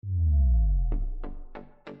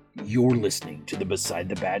You're listening to the Beside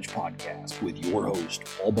the Badge podcast with your host,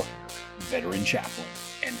 Paul Buckner, veteran chaplain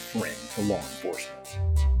and friend to law enforcement.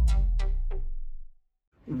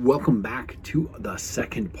 Welcome back to the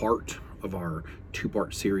second part of our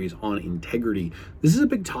two-part series on integrity. This is a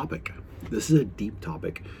big topic. This is a deep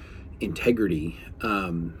topic. Integrity.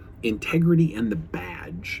 Integrity and the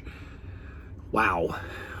badge. Wow,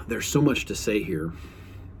 there's so much to say here.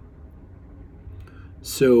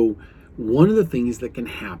 So, one of the things that can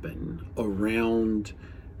happen around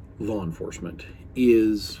law enforcement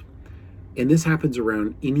is, and this happens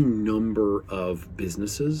around any number of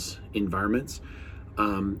businesses, environments.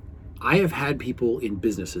 I have had people in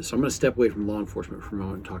businesses, so I'm going to step away from law enforcement for a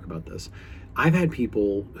moment and talk about this. I've had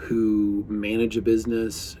people who manage a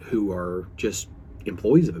business, who are just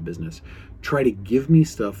employees of a business, try to give me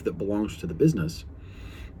stuff that belongs to the business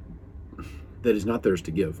that is not theirs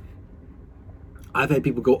to give. I've had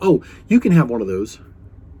people go, oh, you can have one of those.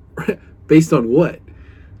 Based on what?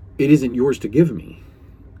 It isn't yours to give me.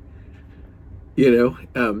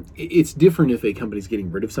 It's different if a company's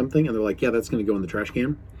getting rid of something and they're like, yeah, that's going to go in the trash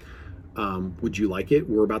can. Would you like it?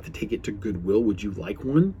 We're about to take it to Goodwill. Would you like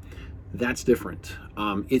one? That's different.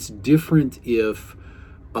 It's different if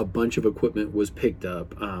a bunch of equipment was picked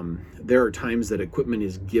up. There are times that equipment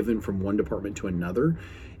is given from one department to another.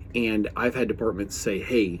 And I've had departments say,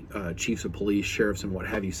 hey, chiefs of police, sheriffs, and what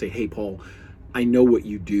have you, say, hey, Paul, I know what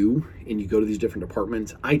you do, and you go to these different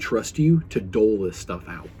departments. I trust you to dole this stuff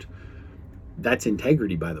out. That's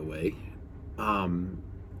integrity, by the way.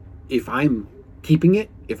 If I'm keeping it,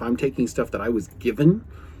 if I'm taking stuff that I was given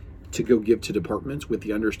to go give to departments with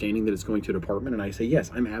the understanding that it's going to a department, and I say,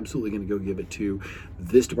 yes, I'm absolutely going to go give it to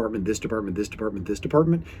this department, this department, this department, this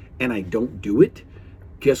department, and I don't do it,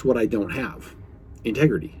 guess what I don't have?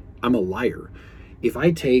 Integrity. I'm a liar. If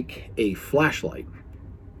I take a flashlight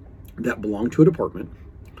that belonged to a department,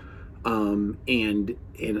 and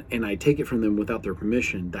I take it from them without their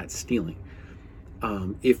permission, that's stealing.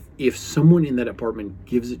 If someone in that department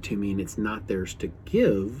gives it to me and it's not theirs to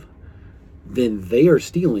give, then they are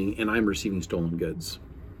stealing and I'm receiving stolen goods.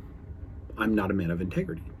 I'm not a man of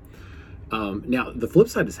integrity. Now, the flip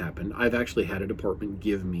side has happened. I've actually had a department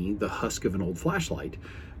give me the husk of an old flashlight.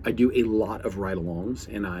 I do a lot of ride-alongs,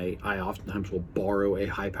 and I oftentimes will borrow a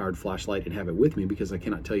high-powered flashlight and have it with me because I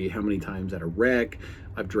cannot tell you how many times at a wreck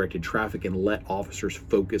I've directed traffic and let officers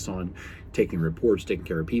focus on taking reports, taking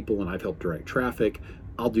care of people, and I've helped direct traffic.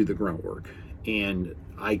 I'll do the grunt work. And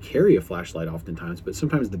I carry a flashlight oftentimes, but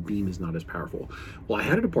sometimes the beam is not as powerful. Well, I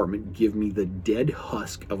had a department give me the dead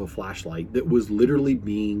husk of a flashlight that was literally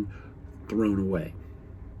being thrown away.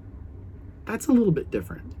 That's a little bit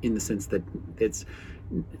different in the sense that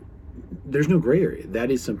there's no gray area.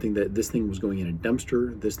 That is something that this thing was going in a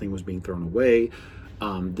dumpster. This thing was being thrown away.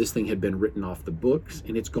 This thing had been written off the books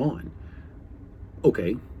and it's gone.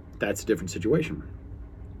 Okay, that's a different situation.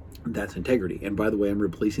 That's integrity. And by the way, I'm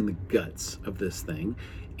replacing the guts of this thing,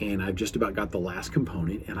 and I've just about got the last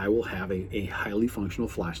component, and I will have a highly functional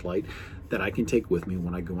flashlight that I can take with me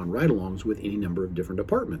when I go on ride-alongs with any number of different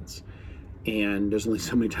departments. And there's only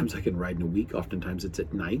so many times I can ride in a week. Oftentimes it's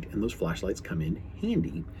at night, and those flashlights come in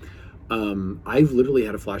handy. I've literally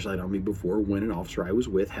had a flashlight on me before when an officer I was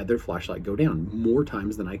with had their flashlight go down more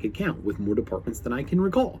times than I could count, with more departments than I can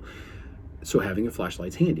recall. So having a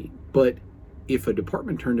flashlight's handy. But if a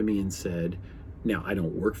department turned to me and said, now I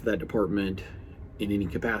don't work for that department in any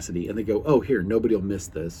capacity, and they go, oh, here, nobody will miss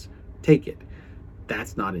this, take it.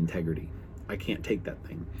 That's not integrity. I can't take that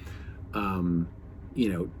thing.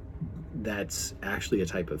 That's actually a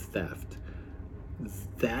type of theft.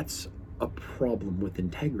 That's a problem with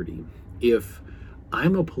integrity. If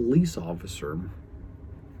I'm a police officer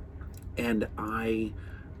and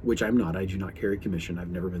which I'm not, I do not carry a commission. I've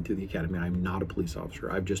never been through the academy. I'm not a police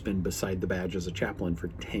officer. I've just been beside the badge as a chaplain for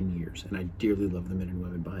 10 years, and I dearly love the men and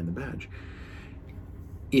women behind the badge.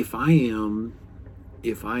 If I am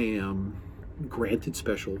granted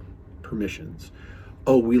special permissions,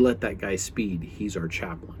 oh, we let that guy speed, he's our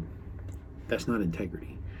chaplain. That's not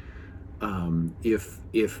integrity.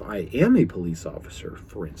 If I am a police officer,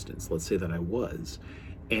 for instance, let's say that I was,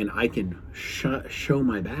 and I can show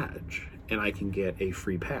my badge and I can get a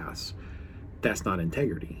free pass, that's not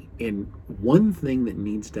integrity. And one thing that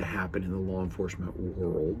needs to happen in the law enforcement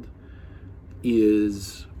world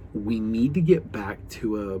is we need to get back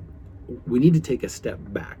to we need to take a step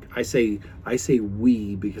back. I say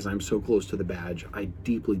we because I'm so close to the badge. I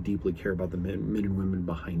deeply, deeply care about the men and women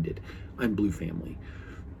behind it. I'm Blue family.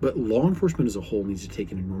 But law enforcement as a whole needs to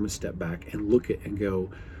take an enormous step back and look at and go,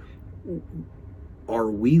 are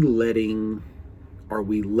we letting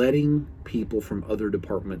people from other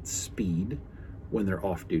departments speed when they're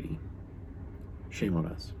off duty. Shame on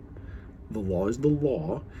us. The law is the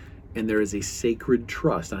law, and there is a sacred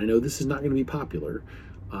trust. And I know this is not going to be popular,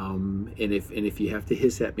 and if you have to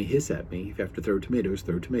hiss at me, hiss at me. If you have to throw tomatoes,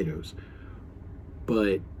 throw tomatoes.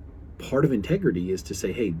 But part of integrity is to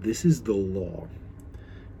say, hey, this is the law.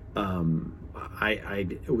 I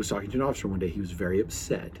was talking to an officer one day. He was very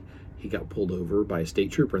upset. He got pulled over by a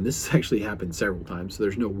state trooper, and this has actually happened several times. So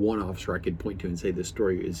there's no one officer I could point to and say this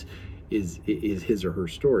story is his or her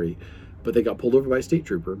story. But they got pulled over by a state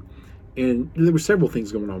trooper, and there were several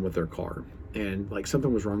things going on with their car, and like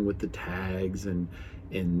something was wrong with the tags, and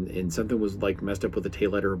something was like messed up with the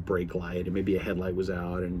taillight or a brake light, and maybe a headlight was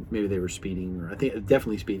out, and maybe they were speeding, or I think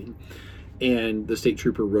definitely speeding. And the state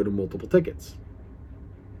trooper wrote them multiple tickets.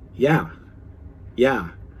 Yeah,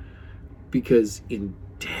 because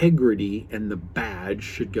integrity and the badge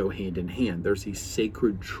should go hand in hand. There's a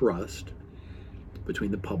sacred trust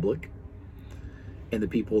between the public and the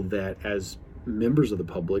people that, as members of the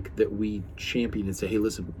public, that we champion and say, hey,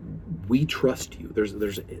 listen, we trust you.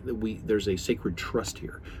 There's a sacred trust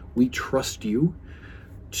here. We trust you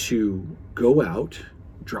to go out,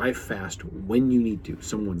 drive fast when you need to.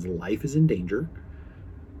 Someone's life is in danger.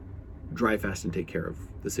 Drive fast and take care of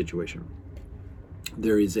the situation.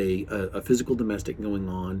 There is a physical domestic going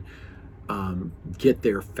on. Get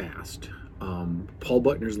there fast. Paul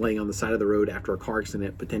Buckner's laying on the side of the road after a car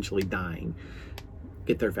accident, potentially dying.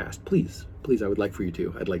 Get there fast. Please, I would like for you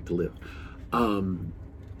to. I'd like to live.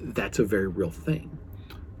 That's a very real thing.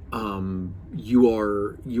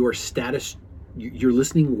 Your status, you're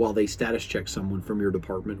listening while they status check someone from your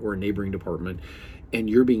department or a neighboring department, and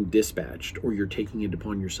you're being dispatched, or you're taking it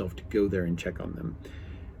upon yourself to go there and check on them.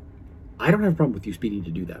 I don't have a problem with you speeding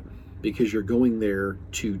to do that, because you're going there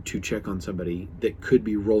to check on somebody that could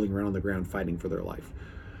be rolling around on the ground fighting for their life.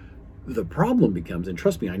 The problem becomes, and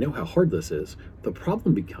trust me, I know how hard this is, the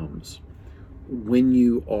problem becomes when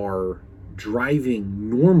you are driving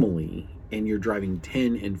normally and you're driving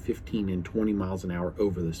 10 and 15 and 20 miles an hour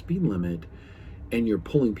over the speed limit, and you're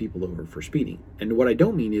pulling people over for speeding. And what I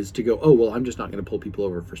don't mean is to go, oh, well, I'm just not going to pull people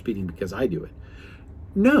over for speeding because I do it.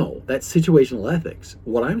 No, that's situational ethics.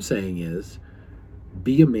 What I'm saying is,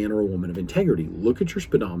 be a man or a woman of integrity. Look at your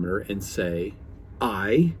speedometer and say,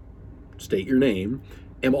 I, state your name,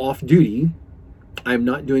 am off duty. I'm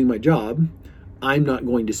not doing my job. I'm not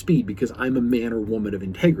going to speed because I'm a man or woman of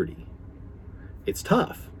integrity. It's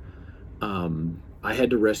tough. I had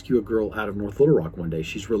to rescue a girl out of North Little Rock one day.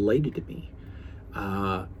 She's related to me.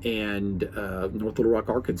 North Little Rock,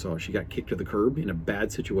 Arkansas. She got kicked to the curb in a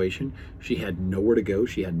bad situation. She had nowhere to go.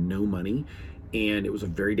 She had no money, and it was a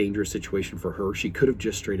very dangerous situation for her. She could have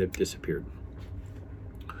just straight up disappeared.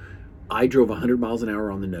 I drove 100 miles an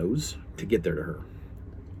hour on the nose to get there to her.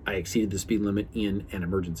 I exceeded the speed limit in an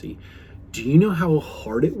emergency. Do you know how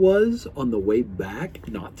hard it was on the way back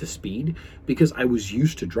not to speed? Because I was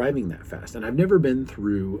used to driving that fast, and I've never been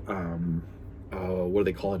through what do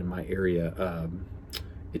they call it in my area?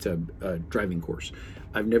 It's a driving course.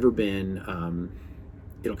 I've never been,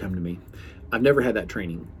 it'll come to me. I've never had that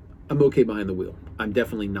training. I'm okay behind the wheel. I'm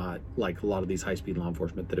definitely not like a lot of these high-speed law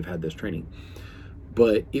enforcement that have had this training.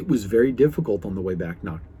 But it was very difficult on the way back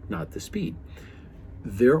not to speed.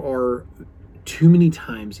 There are too many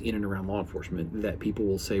times in and around law enforcement that people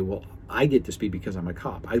will say, well, I get to speed because I'm a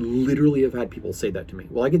cop. I literally have had people say that to me.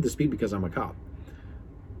 Well, I get to speed because I'm a cop.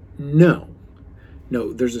 No,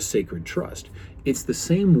 there's a sacred trust. It's the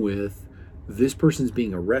same with this person's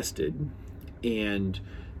being arrested, and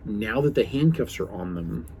now that the handcuffs are on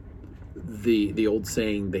them, the old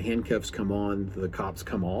saying, the handcuffs come on, the cops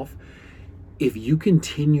come off. If you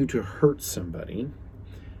continue to hurt somebody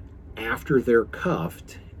after they're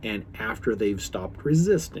cuffed and after they've stopped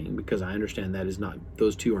resisting, because I understand that is not,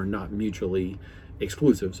 those two are not mutually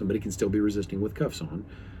exclusive. Somebody can still be resisting with cuffs on.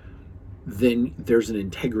 Then there's an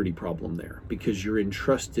integrity problem there, because you're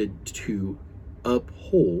entrusted to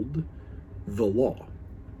uphold the law.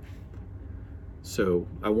 So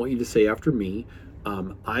I want you to say after me,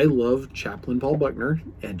 I love Chaplain Paul Buckner,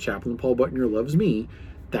 and Chaplain Paul Buckner loves me.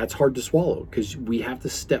 That's hard to swallow, because we have to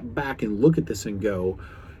step back and look at this and go,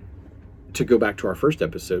 to go back to our first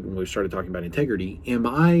episode when we started talking about integrity, am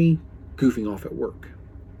I goofing off at work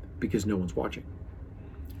because no one's watching?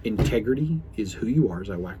 Integrity is who you are, as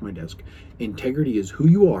I whack my desk. Integrity is who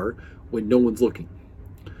you are when no one's looking.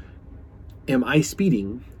 Am I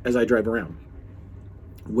speeding as I drive around?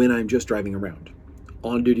 When I'm just driving around,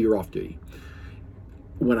 on duty or off duty?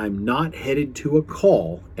 When I'm not headed to a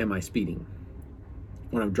call, am I speeding?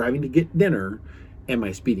 When I'm driving to get dinner, am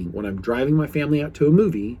I speeding? When I'm driving my family out to a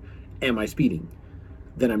movie, am I speeding?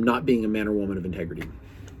 Then I'm not being a man or woman of integrity.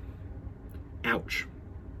 Ouch.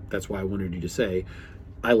 That's why I wanted you to say,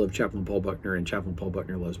 I love Chaplain Paul Buckner, and Chaplain Paul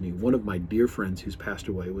Buckner loves me. One of my dear friends who's passed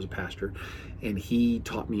away was a pastor, and he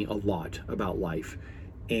taught me a lot about life.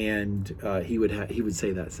 And he would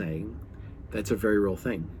say that saying. That's a very real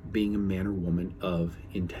thing, being a man or woman of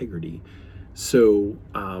integrity. So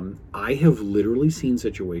I have literally seen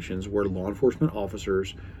situations where law enforcement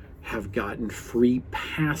officers have gotten free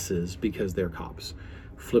passes because they're cops.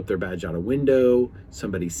 Flip their badge out a window,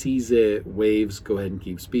 somebody sees it, waves, go ahead and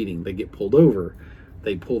keep speeding. They get pulled over.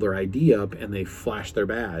 They pull their ID up and they flash their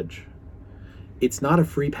badge. It's not a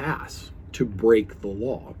free pass to break the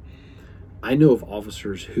law. I know of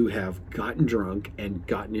officers who have gotten drunk and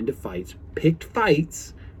gotten into fights, picked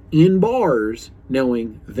fights in bars,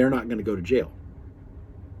 knowing they're not going to go to jail.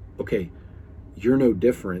 Okay, you're no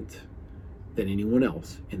different than anyone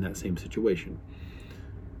else in that same situation.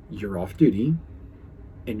 You're off duty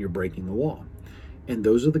and you're breaking the law. And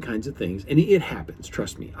those are the kinds of things, and it happens,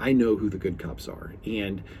 trust me. I know who the good cops are.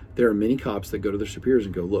 And there are many cops that go to their superiors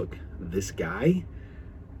and go, look, this guy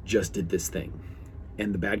just did this thing.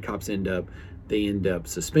 And the bad cops end up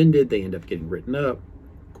suspended, they end up getting written up.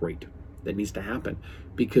 Great. That needs to happen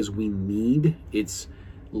because it's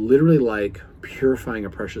literally like purifying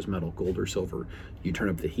a precious metal, gold or silver. You turn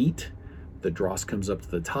up the heat, the dross comes up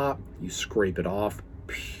to the top, you scrape it off,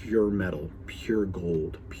 pure metal, pure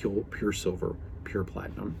gold, pure silver, pure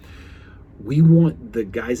platinum. We want the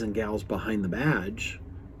guys and gals behind the badge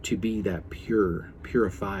to be that pure,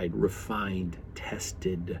 purified, refined,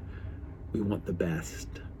 tested. We want the best.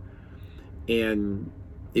 And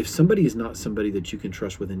if somebody is not somebody that you can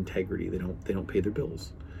trust with integrity, they don't pay their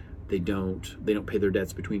bills. They don't pay their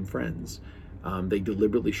debts between friends. They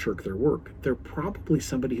deliberately shirk their work. They're probably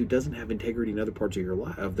somebody who doesn't have integrity in other parts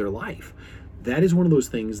of their life. That is one of those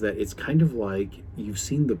things that it's kind of like you've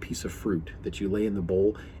seen the piece of fruit that you lay in the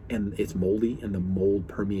bowl and it's moldy and the mold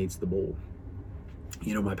permeates the bowl.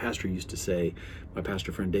 You know, my pastor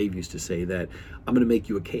friend Dave used to say that I'm going to make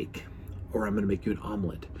you a cake or I'm going to make you an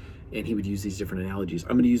omelet. And he would use these different analogies.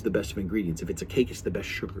 I'm going to use the best of ingredients. If it's a cake, it's the best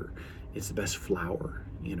sugar. It's the best flour.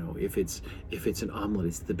 You know, if it's an omelet,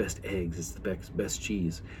 it's the best eggs. It's the best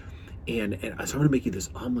cheese. And so I'm going to make you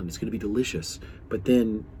this omelet. It's going to be delicious. But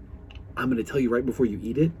then I'm going to tell you right before you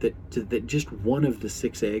eat it that just one of the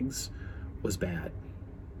 6 eggs was bad.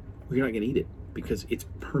 Well, you're not going to eat it because it's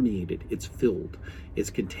permeated, it's filled, it's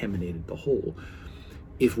contaminated the whole.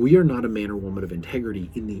 If we are not a man or woman of integrity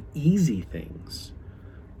in the easy things,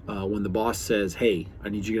 when the boss says, hey, I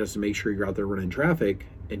need you guys to make sure you're out there running traffic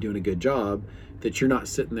and doing a good job, that you're not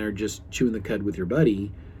sitting there just chewing the cud with your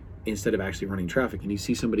buddy instead of actually running traffic. And you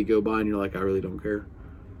see somebody go by and you're like, I really don't care.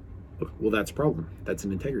 Well, that's a problem. That's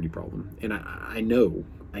an integrity problem. And I know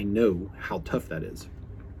how tough that is.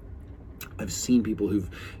 I've seen people who've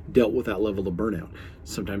dealt with that level of burnout.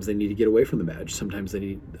 Sometimes they need to get away from the badge.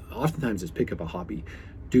 Oftentimes it's pick up a hobby,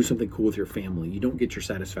 do something cool with your family. You don't get your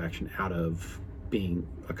satisfaction out of being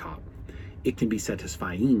a cop. It can be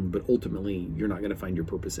satisfying, but ultimately you're not going to find your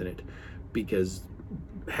purpose in it because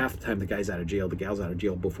half the time the guy's out of jail, the gal's out of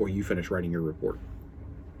jail before you finish writing your report.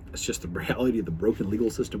 It's just the reality of the broken legal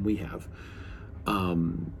system we have.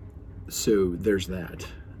 So there's that.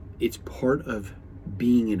 It's part of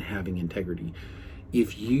being and having integrity.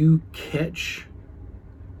 If you catch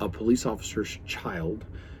a police officer's child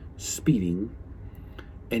speeding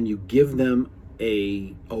and you give them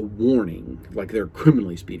a warning, like they're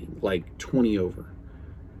criminally speeding, like 20 over,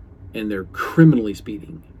 and they're criminally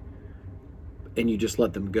speeding, and you just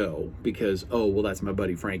let them go because, oh, well, that's my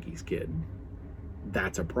buddy Frankie's kid,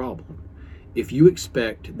 that's a problem. If you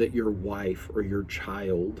expect that your wife or your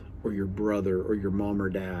child or your brother or your mom or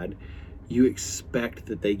dad, you expect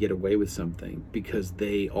that they get away with something because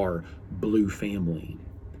they are blue family,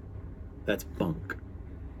 that's bunk.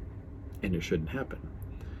 And it shouldn't happen.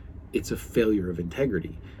 It's a failure of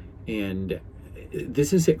integrity. And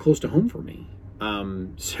this is hit close to home for me.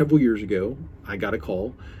 Several years ago, I got a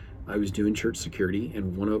call. I was doing church security,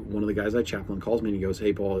 and one of the guys I chaplain calls me and he goes,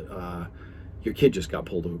 hey, Paul, your kid just got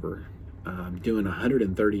pulled over. Doing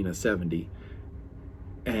 130 and a 70.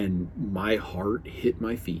 And my heart hit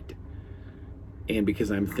my feet. And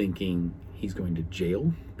because I'm thinking he's going to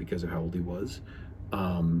jail because of how old he was,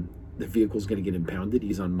 the vehicle's going to get impounded.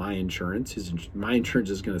 He's on my insurance. My insurance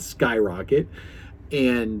is going to skyrocket.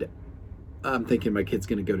 And I'm thinking my kid's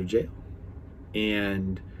going to go to jail.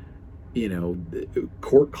 And, you know,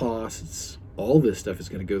 court costs, all this stuff is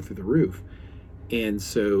going to go through the roof. And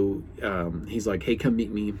so he's like, hey, come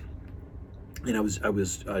meet me and I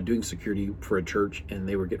was doing security for a church, and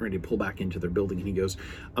they were getting ready to pull back into their building. And he goes,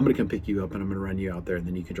 "I'm going to come pick you up, and I'm going to run you out there, and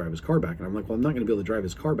then you can drive his car back." And I'm like, "Well, I'm not going to be able to drive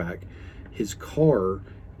his car back. His car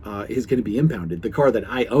is going to be impounded. The car that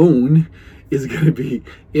I own is going to be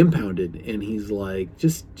impounded." And he's like,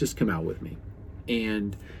 "Just come out with me."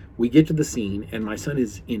 And we get to the scene, and my son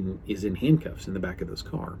is in handcuffs in the back of this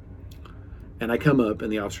car. And I come up,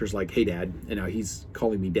 and the officer's like, "Hey, Dad." And now he's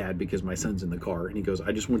calling me Dad because my son's in the car. And he goes,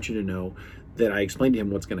 "I just want you to know that I explained to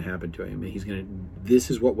him what's going to happen to him. And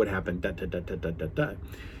this is what would happen, da, da, da, da, da, da, da."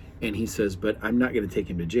 And he says, "But I'm not going to take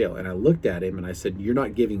him to jail." And I looked at him and I said, you're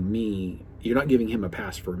not giving him a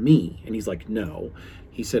pass for me." And he's like, "No."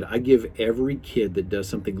 He said, "I give every kid that does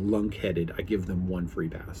something lunk-headed, I give them one free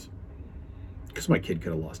pass." Because my kid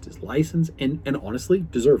could have lost his license and honestly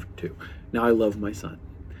deserved to. Now, I love my son.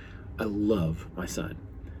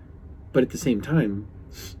 But at the same time,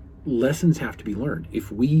 lessons have to be learned.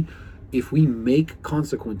 If we make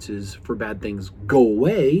consequences for bad things go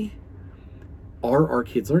away, are our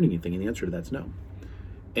kids learning anything? And the answer to that's no.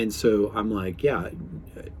 And so I'm like, "Yeah, and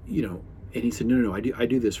he said, no, I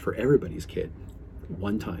do this for everybody's kid.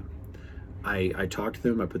 One time. I talk to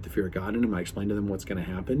them, I put the fear of God in them, I explain to them what's going to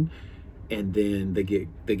happen, and then they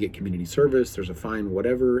get community service, there's a fine,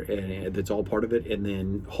 whatever, and that's all part of it, and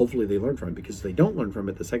then hopefully they learn from it, because if they don't learn from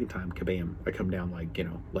it the second time, kabam, I come down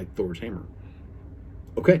like Thor's hammer."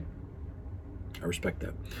 Okay, I respect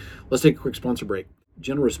that. Let's take a quick sponsor break.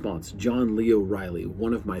 General response, John Leo Riley,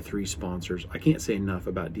 one of my 3 sponsors. I can't say enough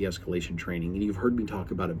about de-escalation training, and you've heard me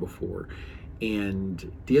talk about it before.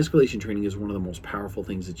 And de-escalation training is one of the most powerful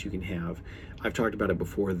things that you can have. I've talked about it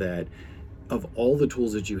before, that of all the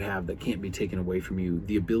tools that you have that can't be taken away from you,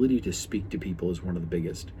 the ability to speak to people is one of the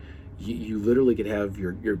biggest. You literally could have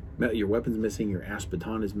your weapons missing, your ASP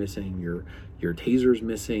baton is missing, your taser's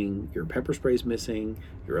missing, your pepper spray's missing,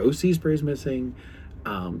 your OC spray's missing,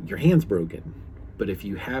 your hand's broken. But if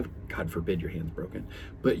you have, God forbid your hand's broken,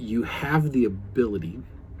 but you have the ability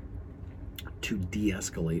to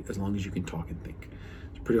de-escalate as long as you can talk and think.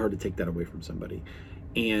 It's pretty hard to take that away from somebody.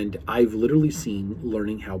 And I've literally seen,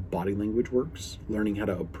 learning how body language works, learning how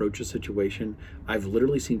to approach a situation, I've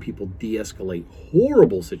literally seen people de-escalate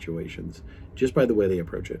horrible situations just by the way they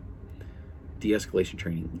approach it. De-escalation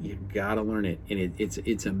training, you gotta learn it. And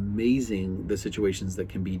it's amazing the situations that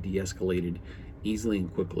can be de-escalated easily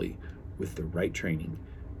and quickly with the right training.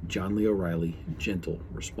 John Leo Riley, gentle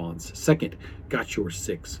response. Second, Got Your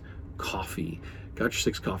Six Coffee. Got Your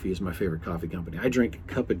Six Coffee is my favorite coffee company. I drink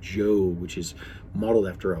Cup of Joe, which is modeled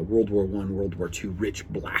after a World War I, World War II rich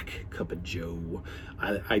black Cup of Joe.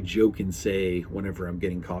 I joke and say, whenever I'm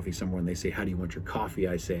getting coffee somewhere and they say, "How do you want your coffee?"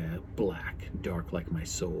 I say, "Black, dark like my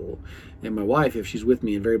soul." And my wife, if she's with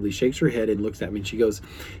me, invariably shakes her head and looks at me and she goes,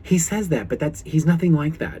 "He says that, but he's nothing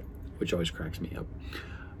like that," which always cracks me up.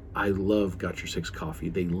 I love Got Your Six Coffee.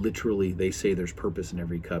 They say there's purpose in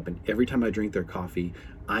every cup. And every time I drink their coffee,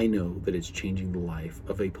 I know that it's changing the life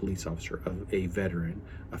of a police officer, of a veteran,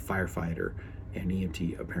 a firefighter, an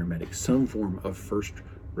EMT, a paramedic, some form of first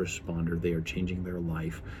responder. They are changing their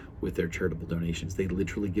life with their charitable donations. They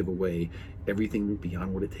literally give away everything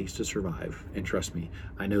beyond what it takes to survive. And trust me,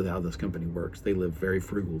 I know how this company works. They live very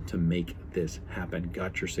frugal to make this happen.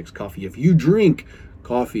 Got Your Six Coffee. If you drink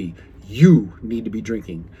coffee, you need to be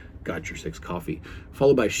drinking Got Your Six Coffee.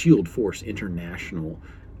 Followed by Shield Force International,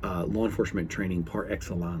 law enforcement training par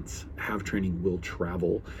excellence. Have training, will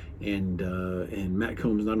travel. And Matt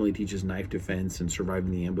Combs not only teaches knife defense and surviving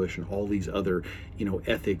the ambush and all these other,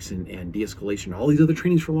 ethics and de-escalation, all these other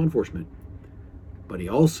trainings for law enforcement, but he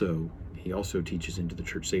also teaches into the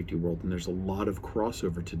church safety world. And there's a lot of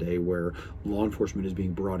crossover today where law enforcement is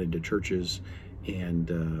being brought into churches and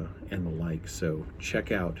the like. So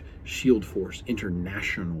check out Shield Force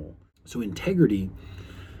International. So integrity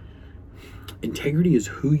is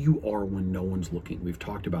who you are when no one's looking. We've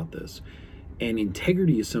talked about this. And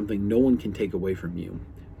integrity is something no one can take away from you.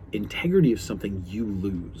 Integrity is something you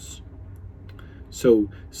lose. So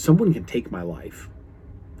someone can take my life.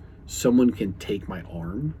 Someone can take my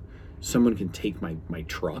arm. Someone can take my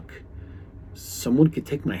truck. Someone could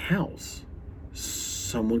take my house.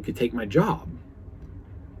 Someone could take my job.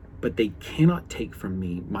 But they cannot take from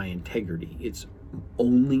me my integrity. It's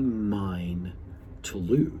only mine to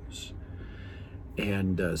lose.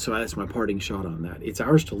 And so that's my parting shot on that. It's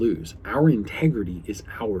ours to lose. Our integrity is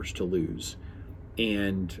ours to lose.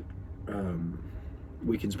 And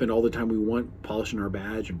we can spend all the time we want polishing our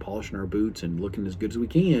badge and polishing our boots and looking as good as we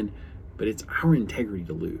can, but it's our integrity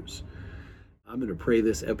to lose. I'm going to pray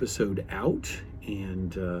this episode out,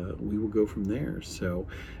 and we will go from there. So,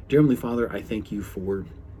 dear Heavenly Father, I thank you for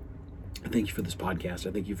I thank you for this podcast.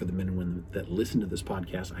 I thank you for the men and women that listen to this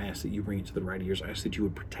podcast. I ask that you bring it to the right ears. I ask that you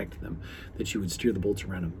would protect them, that you would steer the bullets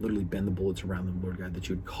around them, literally bend the bullets around them, Lord God, that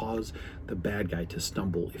you would cause the bad guy to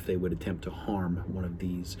stumble if they would attempt to harm one of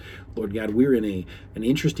these. Lord God, we're in an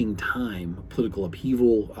interesting time of political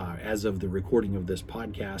upheaval. As of the recording of this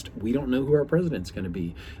podcast, we don't know who our president's going to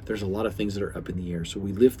be. There's a lot of things that are up in the air. So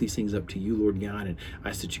we lift these things up to you, Lord God, and I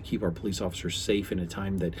ask that you keep our police officers safe in a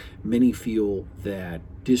time that many feel that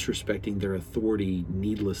disrespecting their authority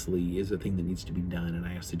needlessly is a thing that needs to be done. And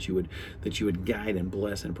I ask that you would guide and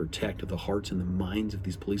bless and protect the hearts and the minds of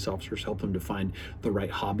these police officers, help them to find the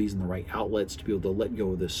right hobbies and the right outlets to be able to let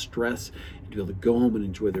go of this stress and to be able to go home and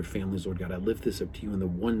enjoy their families. Lord God, I lift this up to you in the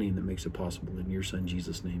one name that makes it possible, in your son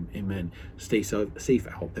Jesus' name. Amen. Stay safe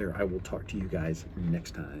out there. I will talk to you guys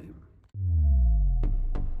next time.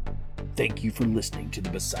 Thank you for listening to the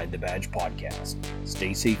Beside the Badge podcast.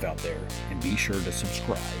 Stay safe out there and be sure to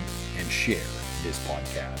subscribe and share this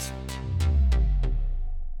podcast.